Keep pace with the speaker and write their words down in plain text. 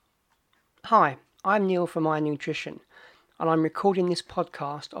Hi, I'm Neil from iNutrition, and I'm recording this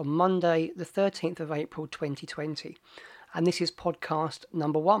podcast on Monday, the 13th of April 2020, and this is podcast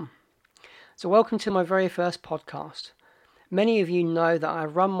number 1. So welcome to my very first podcast. Many of you know that I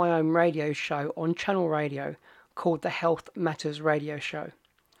run my own radio show on Channel Radio called the Health Matters Radio Show.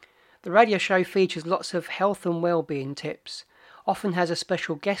 The radio show features lots of health and well-being tips, often has a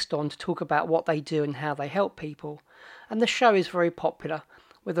special guest on to talk about what they do and how they help people, and the show is very popular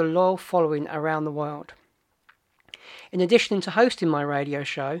with a loyal following around the world. In addition to hosting my radio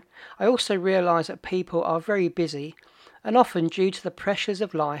show, I also realise that people are very busy and often, due to the pressures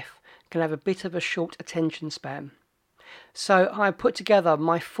of life, can have a bit of a short attention span. So I put together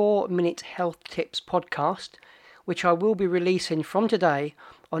my 4-minute health tips podcast, which I will be releasing from today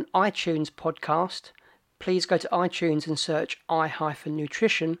on iTunes podcast. Please go to iTunes and search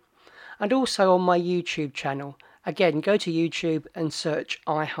I-Nutrition, and also on my YouTube channel. Again, go to YouTube and search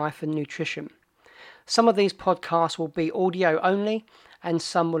I-Nutrition. Some of these podcasts will be audio only, and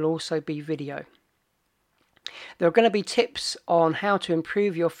some will also be video. There are going to be tips on how to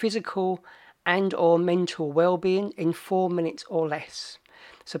improve your physical and or mental well-being in 4 minutes or less.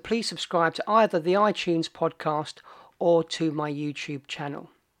 So please subscribe to either the iTunes podcast or to my YouTube channel.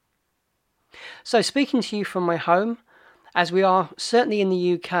 So speaking to you from my home, as we are certainly in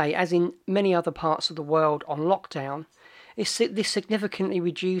the UK, as in many other parts of the world on lockdown, this significantly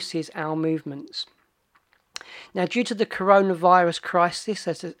reduces our movements. Now, due to the coronavirus crisis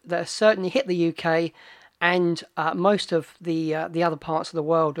that has certainly hit the UK and most of the other parts of the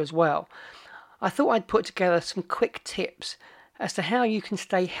world as well, I thought I'd put together some quick tips as to how you can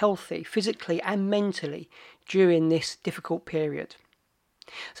stay healthy physically and mentally during this difficult period.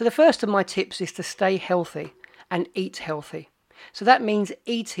 So the first of my tips is to stay healthy and eat healthy. So that means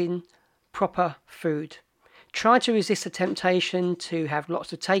eating proper food. Try to resist the temptation to have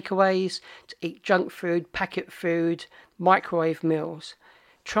lots of takeaways, to eat junk food, packet food, microwave meals.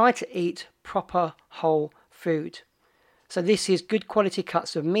 Try to eat proper whole food. So this is good quality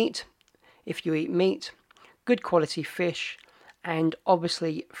cuts of meat, if you eat meat, good quality fish, and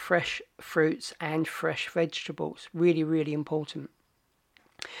obviously fresh fruits and fresh vegetables. Really, really important.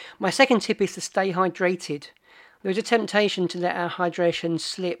 My second tip is to stay hydrated. There's a temptation to let our hydration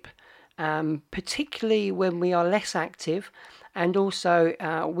slip, particularly when we are less active, and also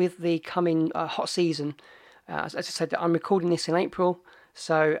with the coming hot season. As I said, I'm recording this in April,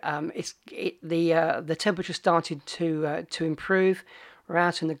 so the temperature started to improve. We're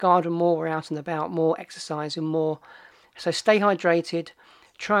out in the garden more, we're out and about more, exercising more. So stay hydrated.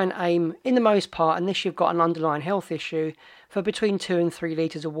 Try and aim, in the most part, unless you've got an underlying health issue, for between 2 and 3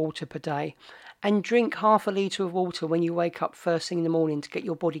 litres of water per day. And drink half a litre of water when you wake up first thing in the morning to get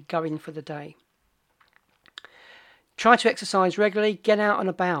your body going for the day. Try to exercise regularly, get out and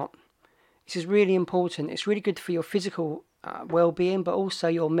about. This is really important. It's really good for your physical well-being, but also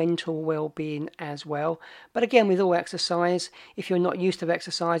your mental well-being as well. But again, with all exercise, if you're not used to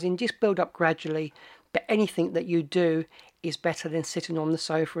exercising, just build up gradually. But anything that you do is better than sitting on the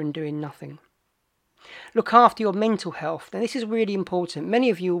sofa and doing nothing. Look after your mental health. Now, this is really important.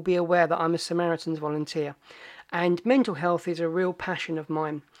 Many of you will be aware that I'm a Samaritans volunteer, and mental health is a real passion of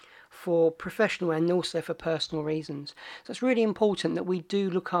mine for professional and also for personal reasons. So it's really important that we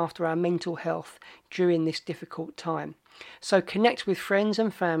do look after our mental health during this difficult time. So connect with friends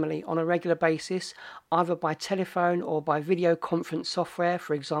and family on a regular basis, either by telephone or by video conference software,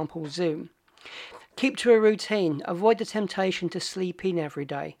 for example, Zoom. Keep to a routine. Avoid the temptation to sleep in every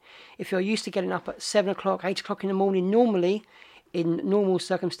day. If you're used to getting up at 7 o'clock, 8 o'clock in the morning normally, in normal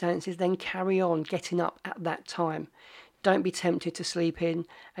circumstances, then carry on getting up at that time. Don't be tempted to sleep in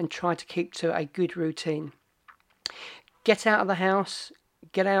and try to keep to a good routine. Get out of the house,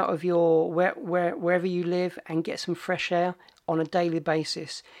 get out of your wherever you live and get some fresh air on a daily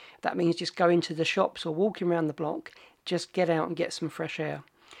basis. That means just going to the shops or walking around the block. Just get out and get some fresh air.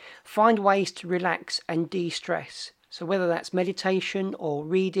 Find ways to relax and de-stress. So whether that's meditation or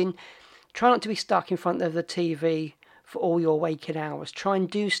reading, try not to be stuck in front of the TV for all your waking hours. Try and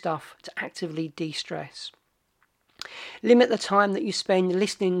do stuff to actively de-stress. Limit the time that you spend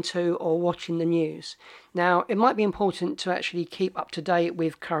listening to or watching the news. Now, it might be important to actually keep up to date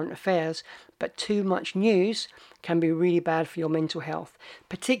with current affairs, but too much news can be really bad for your mental health,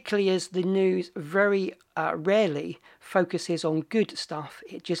 particularly as the news very rarely focuses on good stuff.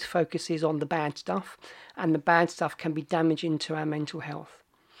 It just focuses on the bad stuff, and the bad stuff can be damaging to our mental health.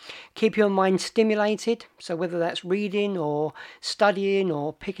 Keep your mind stimulated, so whether that's reading or studying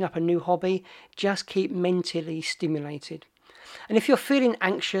or picking up a new hobby, just keep mentally stimulated. And if you're feeling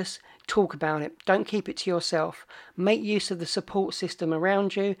anxious, Talk about it. Don't keep it to yourself. Make use of the support system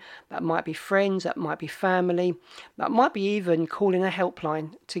around you. That might be friends, that might be family, that might be even calling a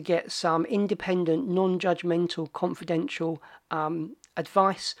helpline to get some independent, non-judgmental, confidential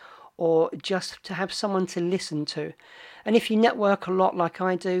advice, or just to have someone to listen to. And if you network a lot like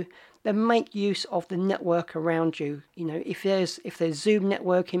I do, then make use of the network around you. You know, if there's Zoom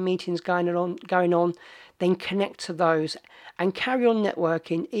networking meetings going on, then connect to those and carry on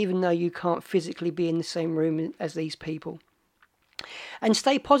networking even though you can't physically be in the same room as these people. And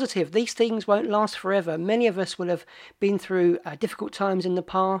stay positive. These things won't last forever. Many of us will have been through difficult times in the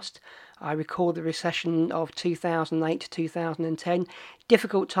past. I recall the recession of 2008 to 2010.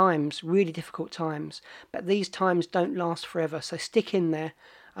 Difficult times, really difficult times. But these times don't last forever. So stick in there.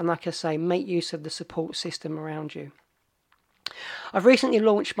 And like I say, make use of the support system around you. I've recently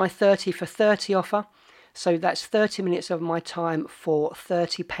launched my 30 for 30 offer. So that's 30 minutes of my time for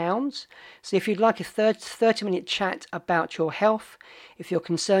 £30. So if you'd like a 30-minute chat about your health, if you're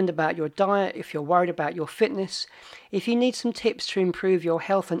concerned about your diet, if you're worried about your fitness, if you need some tips to improve your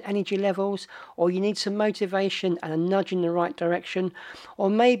health and energy levels, or you need some motivation and a nudge in the right direction, or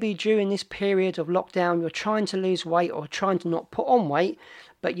maybe during this period of lockdown you're trying to lose weight or trying to not put on weight,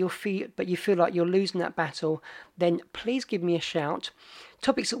 but you feel like you're losing that battle, then please give me a shout.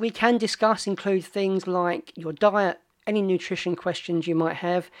 Topics that we can discuss include things like your diet, any nutrition questions you might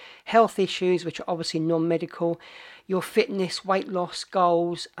have, health issues which are obviously non-medical, your fitness, weight loss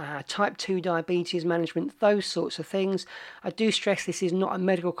goals, type 2 diabetes management, those sorts of things. I do stress this is not a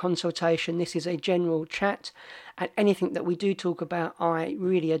medical consultation, this is a general chat, and anything that we do talk about, I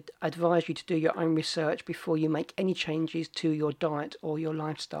really advise you to do your own research before you make any changes to your diet or your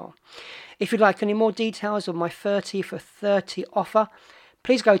lifestyle. If you'd like any more details of my 30 for 30 offer,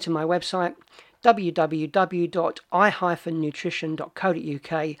 please go to my website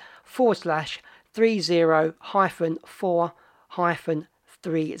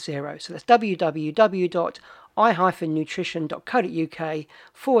www.i-nutrition.co.uk/30-4-30. So that's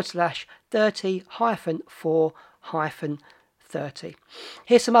www.i-nutrition.co.uk/30-4-30.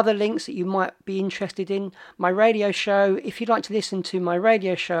 Here's some other links that you might be interested in. My radio show, if you'd like to listen to my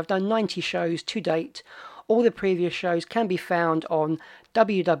radio show, I've done 90 shows to date. All the previous shows can be found on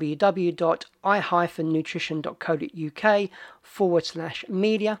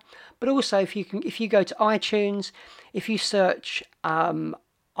www.i-nutrition.co.uk/media. But also, if you go to iTunes, if you search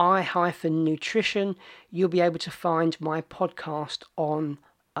i-nutrition, you'll be able to find my podcast on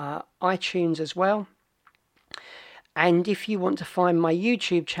iTunes as well. And if you want to find my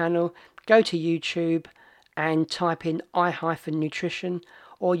YouTube channel, go to YouTube and type in i-nutrition.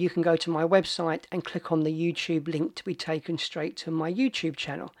 Or you can go to my website and click on the YouTube link to be taken straight to my YouTube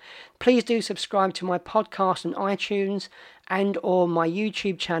channel. Please do subscribe to my podcast on iTunes and or my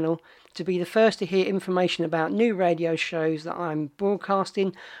YouTube channel to be the first to hear information about new radio shows that I'm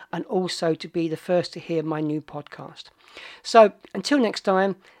broadcasting, and also to be the first to hear my new podcast. So until next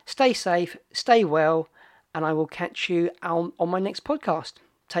time, stay safe, stay well, and I will catch you on my next podcast.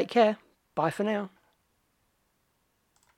 Take care. Bye for now.